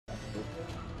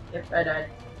Yep, I died.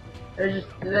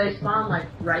 They spawn like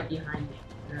right behind me.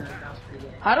 That was pretty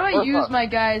good. How do I use my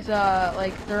guy's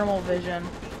like thermal vision?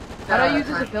 How do I use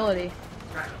this ability?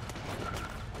 Right.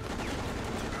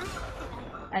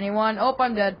 Anyone? Oh,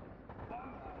 I'm dead.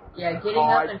 Yeah, getting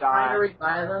up and trying to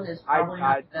revive them is probably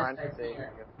not the best idea.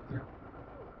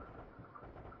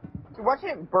 Dude, why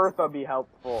can't Bertha be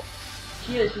helpful?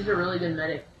 She is. She's a really good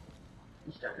medic.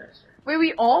 You just don't notice her. Wait,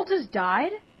 we all just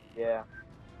died? Yeah.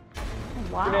 Oh,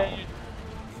 wow.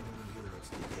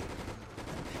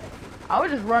 I was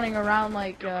just running around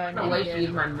like an I'm gonna idiot.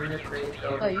 use my ministry.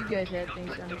 Oh, you guys had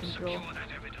things under control.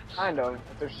 Kind of.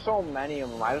 There's so many of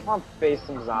them. I just want to face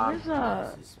some zombies.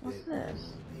 What's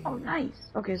this? Oh, nice.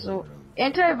 Okay, so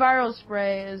antiviral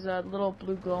spray is a little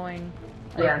blue glowing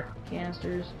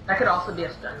canisters. That could also be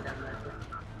a stun gun.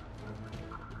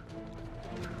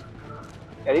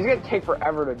 Yeah, these gonna take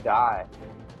forever to die.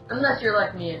 Unless you're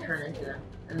like me and turn into them,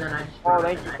 and then I just. Oh,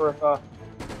 thank you, Bertha.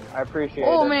 I appreciate it.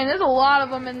 Oh man, there's a lot of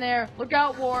them in there. Look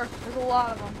out, War. There's a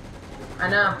lot of them. I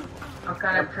know. I'm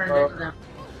kind of turned into them.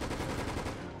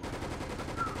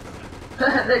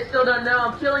 They still don't know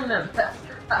I'm killing them.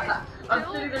 I'm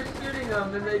sitting there shooting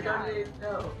them, and they don't even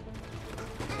know.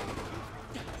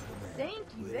 Thank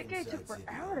you. That guy took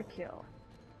forever to kill.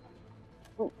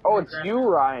 Oh, it's you,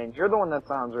 Ryan. You're the one that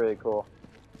sounds really cool.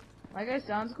 My guy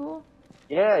sounds cool?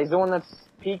 Yeah, he's the one that's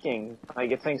peeking. Like,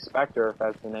 it's saying Spectre, if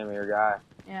that's the name of your guy.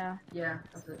 Yeah. Yeah,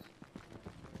 that's it.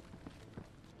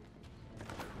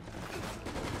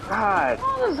 God.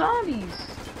 All the zombies.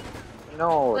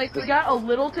 No. Like, we got a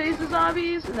little taste of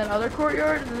zombies in that other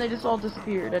courtyard, and then they just all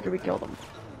disappeared after we killed them.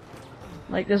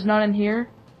 Like, there's none in here.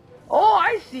 Oh,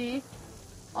 I see!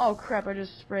 Oh, crap, I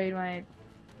just sprayed my...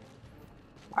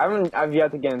 I've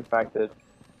yet to get infected.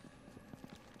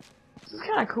 This is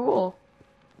kind of cool.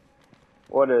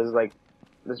 What is, like,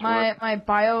 this My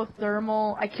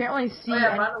biothermal... I can't really see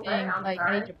By the way, anything, I'm like,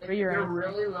 sorry. any debris or If you're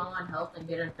anything. really low on health and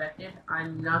get infected,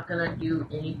 I'm not gonna do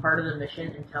any part of the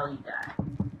mission until you die.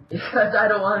 Because I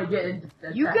don't want to get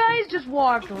infected. You guys just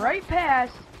walked right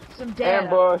past some data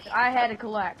Ambush. that I had to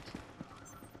collect.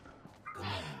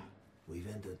 We've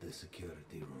entered the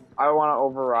security room. I want to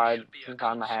override since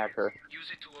I'm a hacker. Use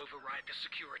it to override the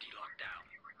security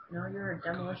lockdown. No, you're a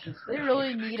demolition. They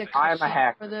really need a I'm a cutscene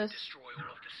hacker. for this. Destroy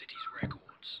all of the city's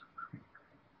records.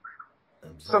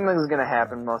 Something's gonna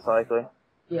happen, most likely.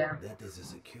 Yeah. That is a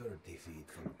security feed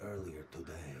from earlier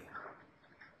today.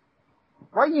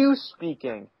 Why are you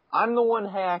speaking? I'm the one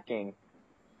hacking.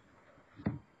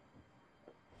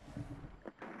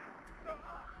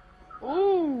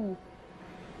 Ooh.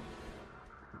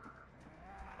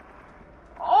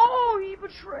 Oh, he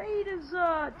betrayed his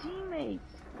teammates.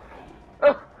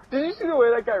 Oh, did you see the way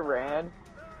that guy ran?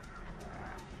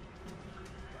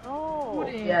 Oh.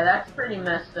 Yeah, that's pretty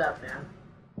messed up, man.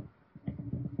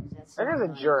 That guy's a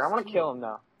jerk. I want to kill him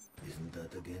now. Isn't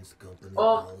that against company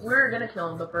Well, policy? we were gonna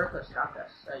kill him, but Bertha stopped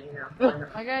us, so you know.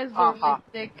 My guy's the really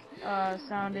thick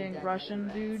sounding Russian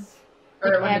dude.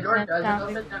 Alright, when the door accent doesn't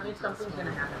sounding. open, that means something's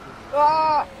gonna happen.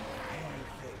 Ah!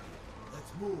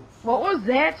 Let's move. What was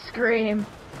that scream?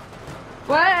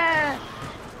 What?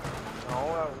 No,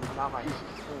 that was not my.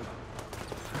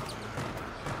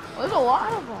 There's a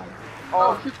lot of them.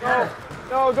 Oh, shoot, no!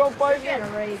 No, don't fight me! Get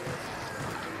a raid.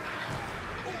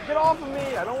 Get off of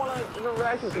me! I don't want to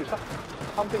interact with you. Stop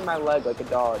pumping my leg like a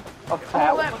dog. Oh,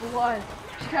 All that blood.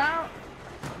 Count?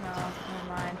 No, never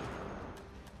mind.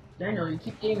 Daniel, you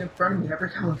keep getting in front of me every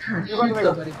time I'm trying to You're shoot running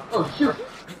somebody. Oh, shoot!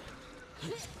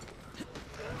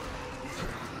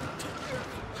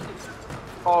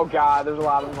 Oh god, there's a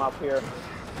lot of them up here.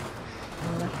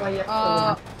 That's why you have to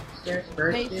go upstairs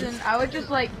first, Mason, dude. I would just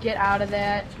like get out of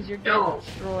that because you're getting No!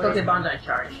 destroyed. Okay, Bonsai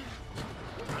charge.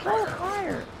 Try the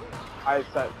fire. I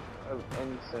set an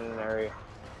incendiary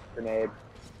grenade.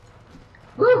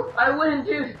 Woo! I win,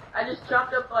 dude! I just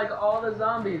chopped up like all the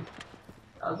zombies.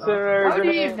 That was Incendiary How do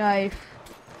you grenade. knife?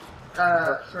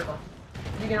 awesome. Circle.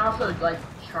 You can also like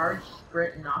charge,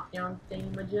 sprint, knockdown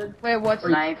thingamajig. Wait, what's Or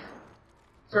you- knife?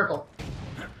 Circle.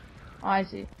 Oh, I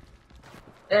see.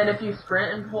 And if you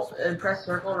sprint and, and press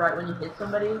circle right when you hit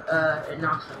somebody, it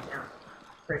knocks them down.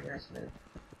 Pretty nice move.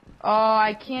 Oh,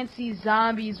 I can't see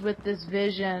zombies with this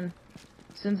vision.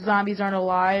 Since zombies aren't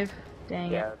alive.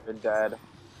 Dang Yeah, they're dead. it.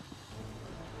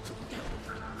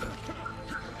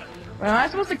 Wait, am I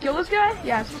supposed to kill this guy?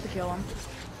 Yeah, I'm supposed to kill him.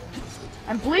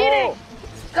 I'm bleeding! Oh.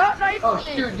 Stop knifing Oh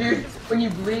me! shoot, dude! When you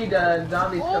bleed,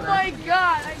 zombies Oh come my out.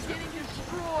 god, I'm getting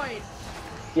destroyed!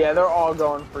 Yeah, they're all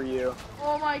going for you.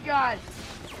 Oh my god!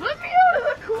 Let me out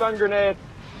of the Stun grenade.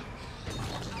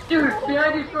 Dude, Oh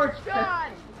behind you, my George!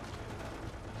 god!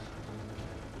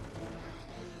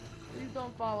 These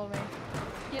don't follow me.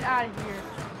 Get out of here.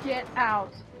 Get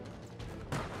out.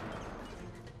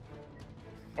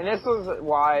 And this was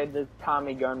why the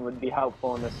Tommy gun would be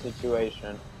helpful in this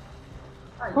situation.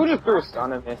 Who just threw a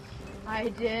stun at me? I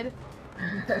did.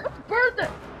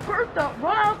 Bertha! Bertha,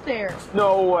 run out there!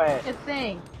 No way. It's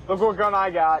saying. Look what gun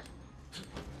I got.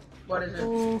 What is it?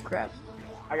 Ooh, crap.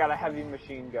 I got a heavy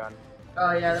machine gun.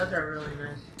 Oh yeah, those are really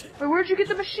nice. Wait, where'd you get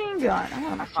the machine gun? I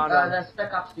want a machine Found gun. out. That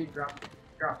Spec Ops dude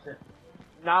drops it.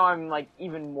 Now I'm like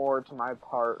even more to my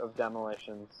part of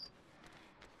demolitions.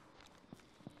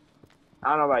 I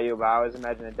don't know about you, but I always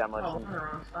imagine a Oh, demolition I'm in the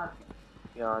wrong spot.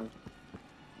 gun.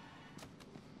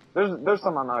 There's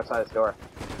some on the other side of the door.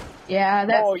 Yeah,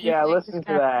 that. Oh yeah, listen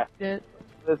to that. It.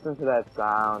 Listen to that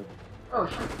sound. Oh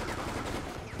shoot.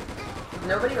 Is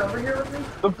nobody over here with me?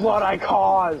 The blood I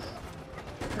caused!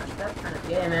 That's kind of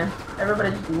gay, man.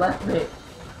 Everybody just left me.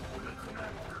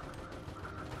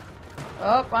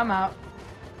 Oh, I'm out.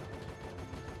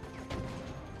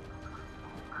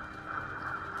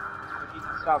 You need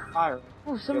to stop firing.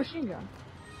 Oh, some machine gun.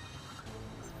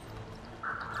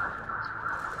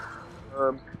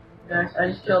 Herb. Guys, I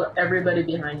just killed everybody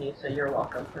behind you, so you're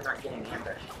welcome for not getting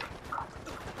ambushed.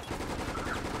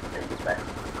 Thank you, Spec.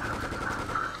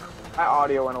 My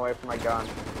audio went away from my gun.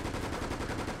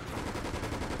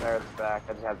 There, it's back.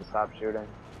 I just had to stop shooting.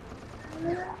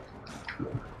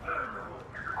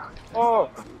 Oh!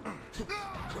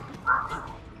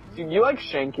 Dude, you like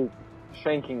shanking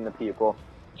the people.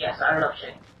 Yes, I love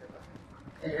shit.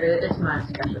 It's my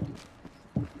specialty.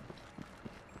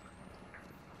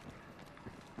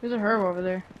 There's a herb over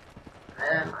there.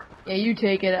 Um, Yeah, you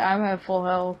take it. I have full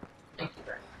health. thank you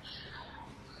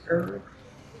very much.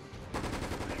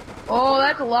 Oh,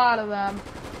 that's a lot of them.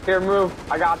 Here, move.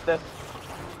 I got this.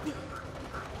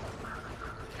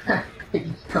 It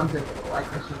just comes in with a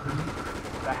light machine.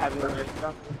 That heavy machine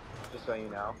gun. Just so you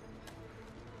know.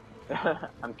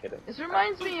 I'm kidding. This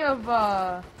reminds me of,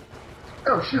 Oh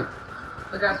shoot!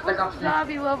 The guy what's Spec Ops the dude.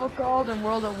 zombie level called in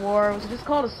World at War? Was it just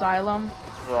called Asylum?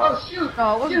 Oh shoot!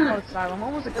 No, it wasn't Dude, called Asylum.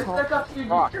 What was it the called? Spec Ops dude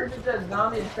Fuck. just turned into a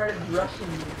zombie and started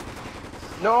rushing me.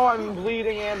 No, I'm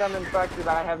bleeding and I'm infected.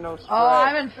 I have no spray. Oh,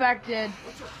 I'm infected.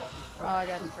 Oh, I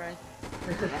got spray.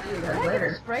 See you guys Where did I get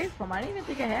later. spray from? I didn't even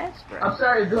think I had spray. I'm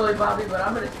sorry, Billy Bobby, but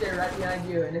I'm gonna stay right behind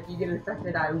you, and if you get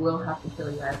infected, I will have to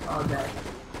kill you. I apologize.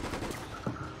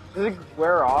 Does it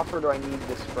wear off or do I need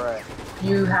the spray?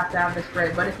 You have to have the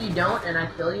spray, but if you don't and I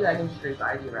kill you, I can just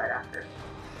revive you right after.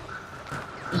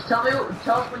 Just tell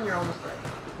us when you're almost ready.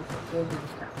 We'll do this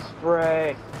count.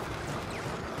 Spray.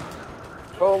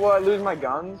 Oh, will I lose my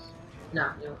guns?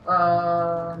 No, no,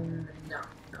 I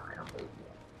don't believe you.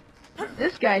 What's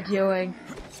this guy doing?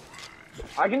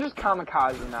 I can just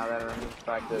kamikaze now that I'm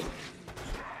infected.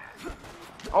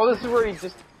 Oh, this is where he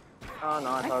just... Oh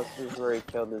no, I thought this was where he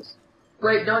killed his...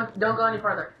 Wait, don't go any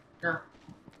farther. No.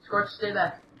 Scorch, stay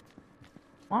back.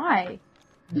 Why?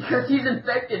 Because he's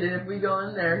infected, and if we go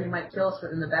in there, he might kill us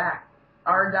in the back.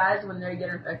 Our guys, when they get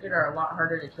infected, are a lot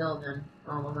harder to kill than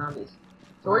normal zombies.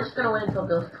 So we're just gonna wait until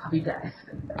Billy Bobby dies.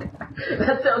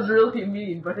 That sounds really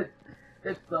mean, but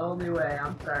it's the only way.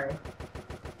 I'm sorry.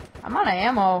 I'm out of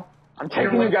ammo. I'm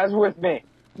taking you guys with me.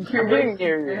 You're I'm getting wasting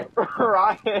near you. it.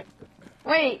 Ryan.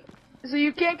 Wait, so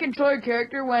you can't control your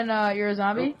character when you're a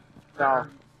zombie? No.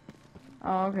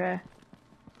 Oh, okay.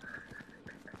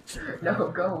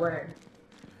 No, go away.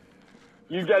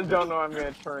 You guys don't know I'm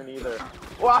gonna turn either.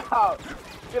 Wow!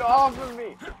 Get off of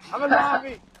me! I'm a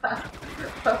zombie!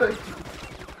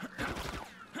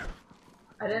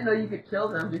 I didn't know you could kill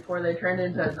them before they turned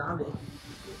into a zombie.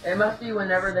 It must be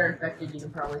whenever they're infected, you can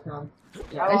probably kill them.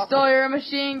 Yeah. I stole your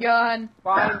machine gun.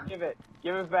 Fine, give it.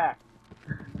 Give it back.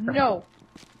 No.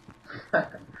 I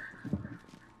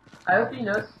hope you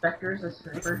know Spectre's a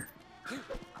sniper.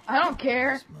 I don't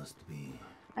care. This must be.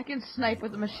 I can snipe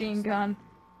with a machine gun.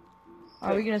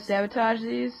 Are we gonna sabotage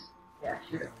these? Yeah,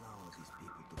 shoot it. Allow these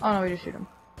people to Oh no, we just shoot them.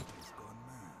 It's gone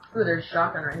mad. Ooh, there's a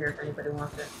shotgun right here if anybody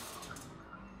wants it.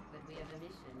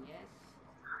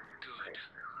 Good.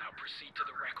 Now proceed to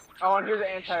the records. Oh, and here's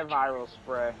an antiviral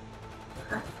spray.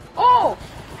 Oh!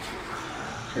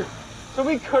 So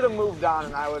we could have moved on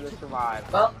and I would have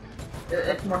survived. Well,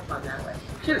 it's more fun that way.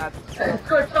 Shoot! That's-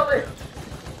 Scorch, kill me!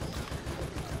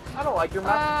 I don't like your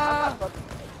mouth. I'm not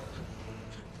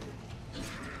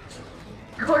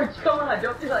Scorch, come on,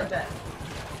 don't be like that.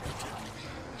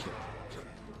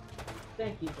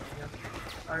 Thank you, Daniel.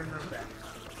 I remember that.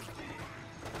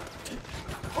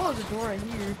 Oh, there's a door right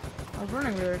here. I was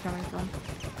wondering where they were coming from.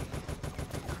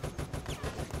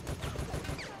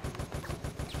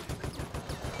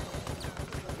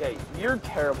 Okay, you're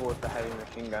terrible with the heavy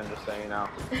machine gun, just so you know.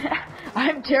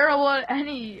 I'm terrible at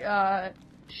any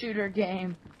shooter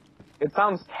game. It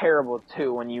sounds terrible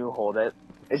too when you hold it.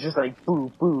 It's just like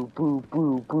boo, boo, boo,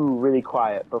 boo, boo, really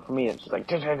quiet. But for me, it's just like.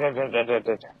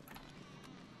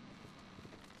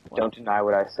 Don't deny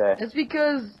what I say. It's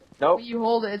because Nope. when you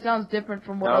hold it, it sounds different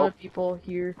from what Nope. other people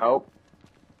hear. Nope.